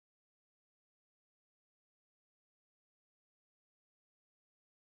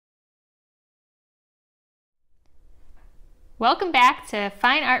Welcome back to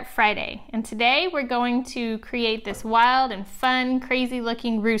Fine Art Friday, and today we're going to create this wild and fun, crazy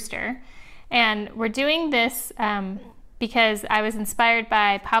looking rooster. And we're doing this because I was inspired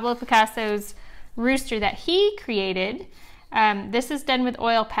by Pablo Picasso's rooster that he created. This is done with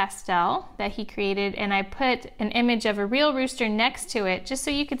oil pastel that he created, and I put an image of a real rooster next to it just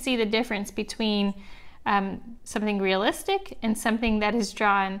so you could see the difference between something realistic and something that is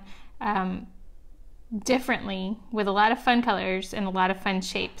drawn differently with a lot of fun colors and a lot of fun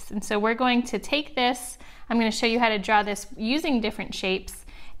shapes. And so we're going to take this, I'm going to show you how to draw this using different shapes,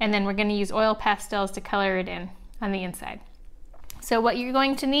 and then we're going to use oil pastels to color it in on the inside. So what you're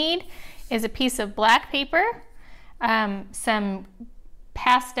going to need is a piece of black paper, some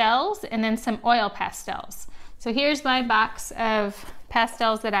pastels, and then some oil pastels. So here's my box of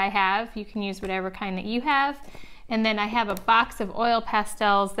pastels that I have. You can use whatever kind that you have. And then I have a box of oil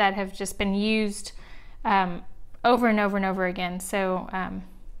pastels that have just been used over and over and over again. So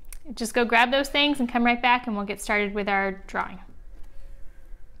just go grab those things and come right back and we'll get started with our drawing.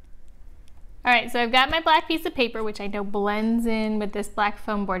 All right, so I've got my black piece of paper, which I know blends in with this black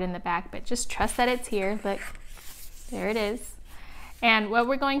foam board in the back, but just trust that it's here. Look, there it is. And what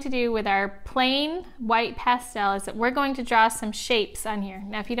we're going to do with our plain white pastel is that we're going to draw some shapes on here.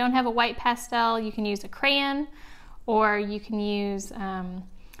 Now, if you don't have a white pastel, you can use a crayon, or you can use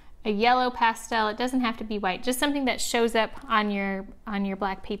a yellow pastel. It doesn't have to be white, just something that shows up on your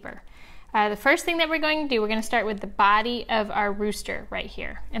black paper. The first thing that we're going to do, we're going to start with the body of our rooster right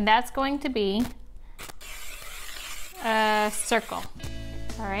here, and that's going to be a circle.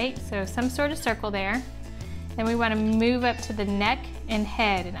 All right, so some sort of circle there. Then we want to move up to the neck and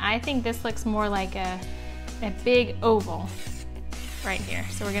head, and I think this looks more like a big oval right here.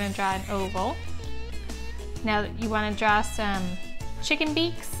 So we're going to draw an oval. Now you want to draw some chicken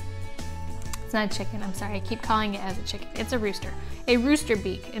beaks. It's not a chicken, I'm sorry, I keep calling it as a chicken. It's a rooster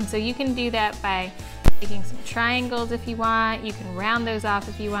beak. And so you can do that by making some triangles if you want. You can round those off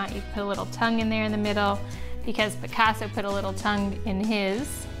if you want. You can put a little tongue in there in the middle, because Picasso put a little tongue in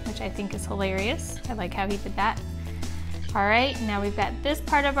his, which I think is hilarious. I like how he did that. All right, now we've got this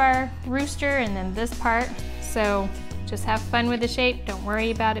part of our rooster and then this part. So just have fun with the shape. Don't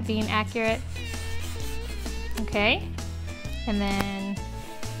worry about it being accurate. Okay, and then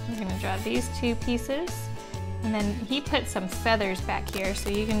we're gonna draw these two pieces. And then he put some feathers back here, so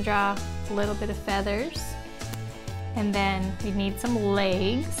you can draw a little bit of feathers. And then we need some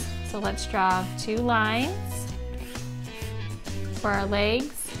legs. So let's draw two lines for our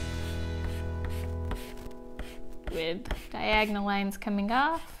legs with diagonal lines coming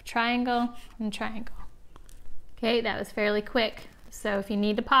off, triangle and triangle. Okay, that was fairly quick. So if you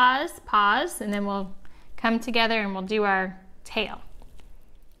need to pause, and then we'll come together and we'll do our tail.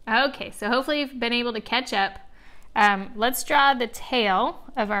 Okay, so hopefully you've been able to catch up. Let's draw the tail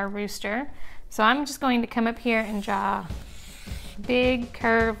of our rooster. So I'm just going to come up here and draw big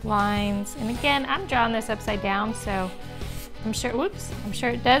curved lines. And again, I'm drawing this upside down, so I'm sure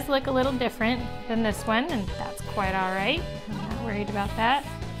it does look a little different than this one, and that's quite all right. I'm not worried about that.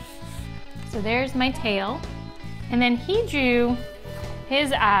 So there's my tail. And then he drew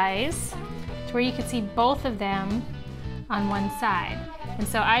his eyes to where you could see both of them on one side. And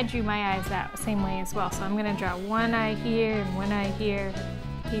so I drew my eyes that same way as well. So I'm gonna draw one eye here and one eye here.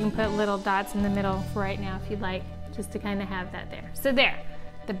 You can put little dots in the middle for right now if you'd like, just to kind of have that there. So there,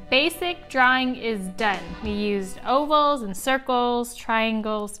 the basic drawing is done. We used ovals and circles,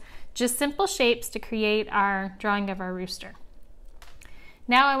 triangles, just simple shapes to create our drawing of our rooster.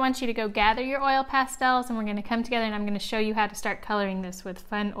 Now I want you to go gather your oil pastels, and we're gonna come together and I'm gonna show you how to start coloring this with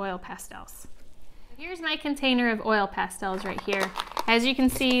fun oil pastels. Here's my container of oil pastels right here. As you can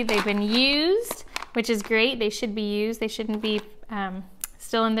see, they've been used, which is great. They should be used. They shouldn't be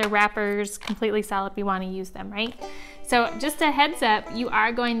still in their wrappers, completely solid. We want to use them, right? So just a heads up, you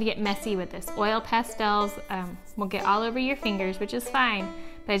are going to get messy with this. Oil pastels will get all over your fingers, which is fine.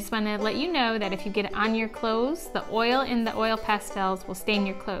 But I just want to let you know that if you get it on your clothes, the oil in the oil pastels will stain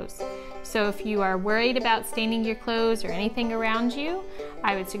your clothes. So if you are worried about staining your clothes or anything around you,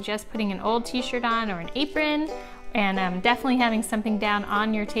 I would suggest putting an old t-shirt on or an apron, and definitely having something down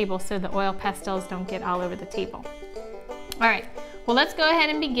on your table so the oil pastels don't get all over the table. All right, well, let's go ahead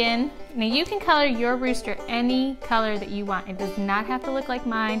and begin. Now you can color your rooster any color that you want. It does not have to look like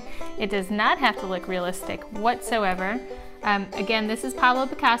mine. It does not have to look realistic whatsoever. Again, this is Pablo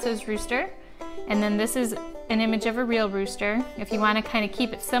Picasso's rooster, and then this is an image of a real rooster. If you want to kind of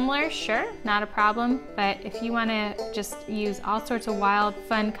keep it similar, sure, not a problem. But if you want to just use all sorts of wild,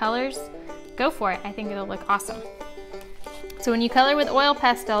 fun colors, go for it. I think it'll look awesome. So when you color with oil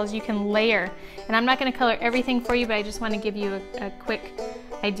pastels, you can layer. And I'm not going to color everything for you, but I just want to give you a quick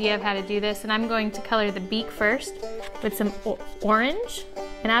idea of how to do this. And I'm going to color the beak first with some orange.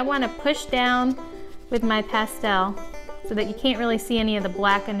 And I want to push down with my pastel so that you can't really see any of the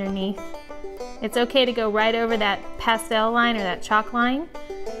black underneath. It's okay to go right over that pastel line or that chalk line.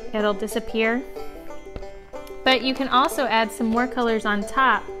 It'll disappear. But you can also add some more colors on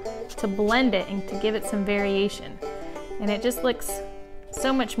top to blend it and to give it some variation. And it just looks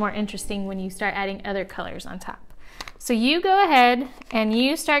so much more interesting when you start adding other colors on top. So you go ahead and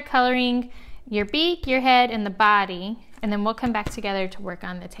you start coloring your beak, your head, and the body, and then we'll come back together to work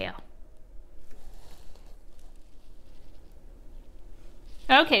on the tail.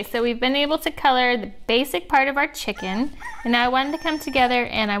 Okay, so we've been able to color the basic part of our chicken, and now I wanted to come together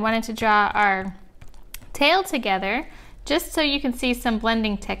and I wanted to draw our tail together just so you can see some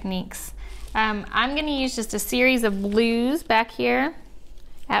blending techniques. I'm going to use just a series of blues back here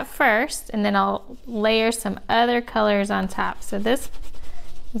at first, and then I'll layer some other colors on top. So this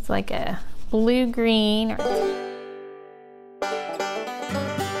is like a blue-green.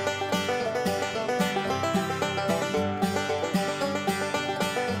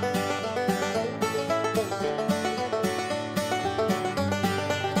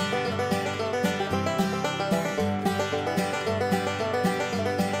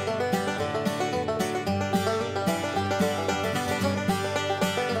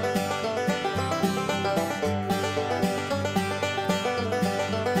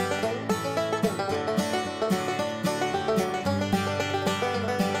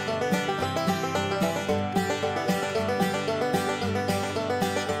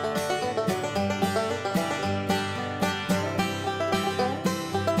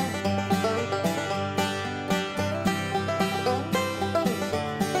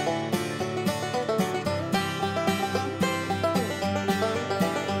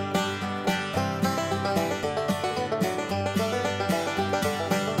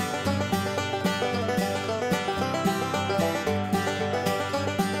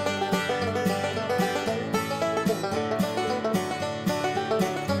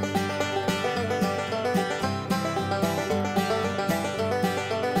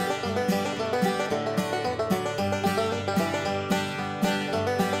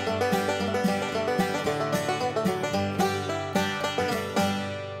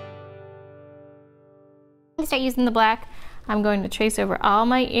 Start using the black. I'm going to trace over all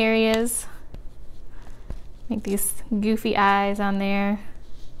my areas, make these goofy eyes on there,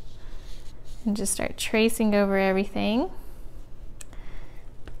 and just start tracing over everything.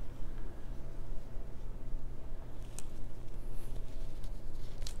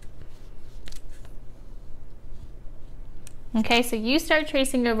 Okay, so you start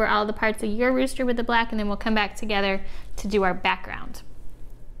tracing over all the parts of your rooster with the black, and then we'll come back together to do our background.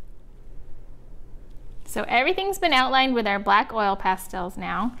 So everything's been outlined with our black oil pastels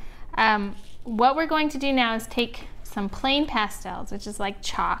now. What we're going to do now is take some plain pastels, which is like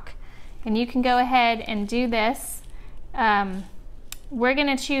chalk, and you can go ahead and do this. We're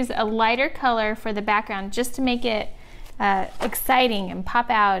gonna choose a lighter color for the background just to make it exciting and pop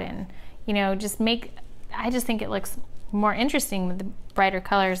out, and you know, I just think it looks more interesting with the brighter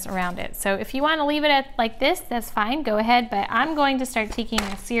colors around it. So if you want to leave it at like this, that's fine, go ahead, but I'm going to start taking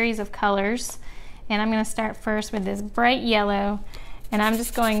a series of colors. And I'm going to start first with this bright yellow, and I'm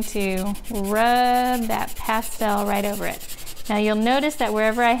just going to rub that pastel right over it. Now you'll notice that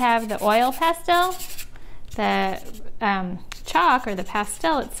wherever I have the oil pastel, the chalk or the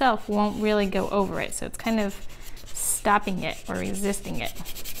pastel itself won't really go over it, so it's kind of stopping it or resisting it.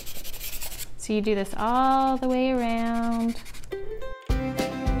 So you do this all the way around.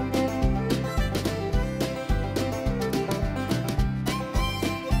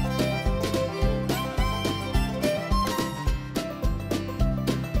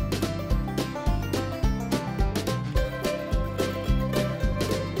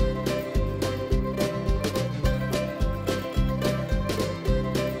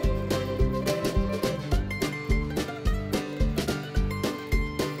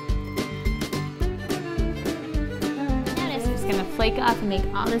 Flake off and make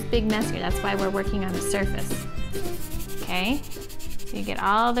all this big mess here. That's why we're working on the surface. Okay, so you get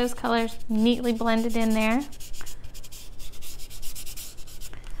all those colors neatly blended in there.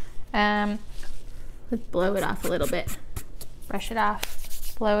 Let's blow it off a little bit. Brush it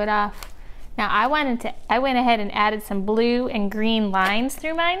off, blow it off. Now I went ahead and added some blue and green lines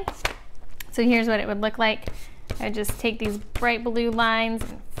through mine. So here's what it would look like. I just take these bright blue lines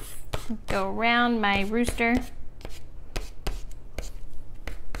and go around my rooster.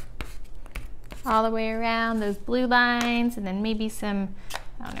 all the way around those blue lines, and then maybe some,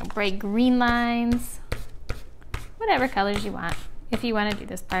 I don't know, bright green lines. Whatever colors you want, if you want to do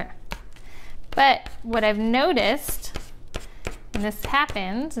this part. But what I've noticed when this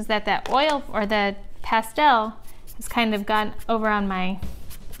happens is that that oil or the pastel has kind of gone over on my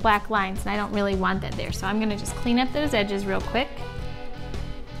black lines, and I don't really want that there. So I'm gonna just clean up those edges real quick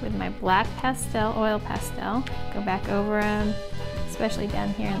with my black pastel, oil pastel. Go back over them, especially down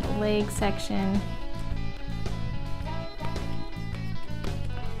here in the leg section.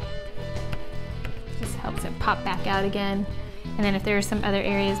 Just helps it pop back out again. And then if there are some other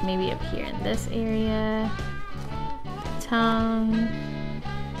areas, maybe up here in this area, the tongue.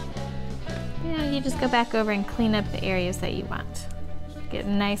 You know, you just go back over and clean up the areas that you want. Get a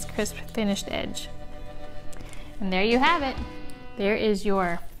nice crisp finished edge. And there you have it. There is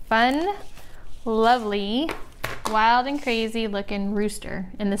your fun, lovely, wild and crazy looking rooster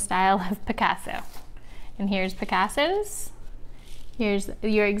in the style of Picasso. And here's Picasso's. Here's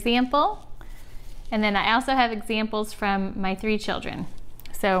your example. And then I also have examples from my 3 children.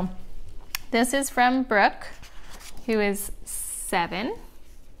 So this is from Brooke, who is 7.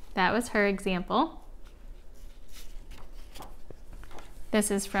 That was her example.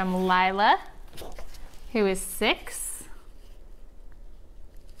 This is from Lila, who is 6.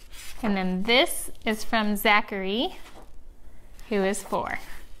 And then this is from Zachary, who is 4.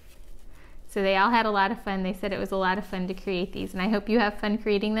 So they all had a lot of fun. They said it was a lot of fun to create these, and I hope you have fun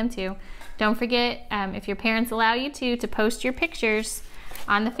creating them too. Don't forget, if your parents allow you to post your pictures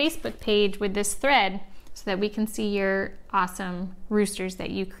on the Facebook page with this thread so that we can see your awesome roosters that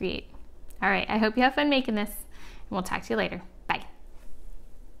you create. All right, I hope you have fun making this, and we'll talk to you later.